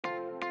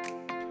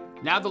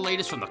Now the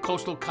latest from the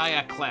Coastal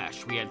Kayak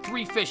Clash. We had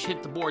 3 fish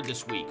hit the board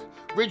this week.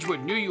 Ridgewood,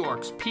 New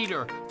York's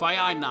Peter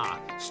Fiana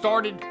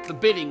started the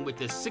bidding with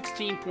this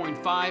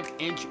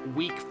 16.5-inch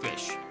weak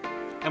fish.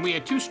 And we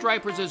had 2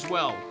 stripers as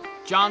well.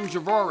 John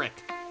Javoric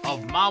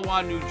of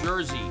Mahwah, New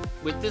Jersey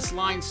with this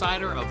line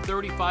sider of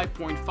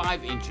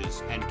 35.5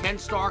 inches. And Ken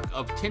Stark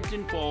of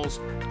Tinton Falls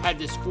had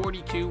this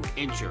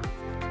 42-incher.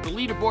 The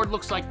leaderboard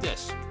looks like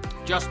this.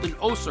 Justin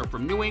Oser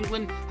from New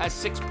England has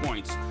 6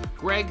 points.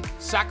 Greg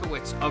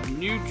Sakowitz of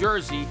New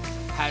Jersey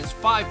has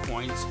 5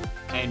 points.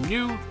 And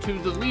new to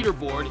the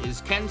leaderboard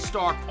is Ken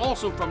Stark,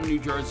 also from New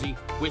Jersey,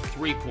 with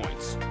 3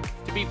 points.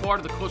 To be part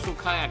of the Coastal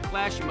Kayak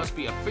Clash, you must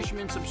be a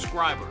Fisherman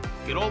subscriber.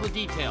 Get all the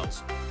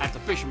details at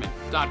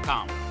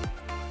thefisherman.com.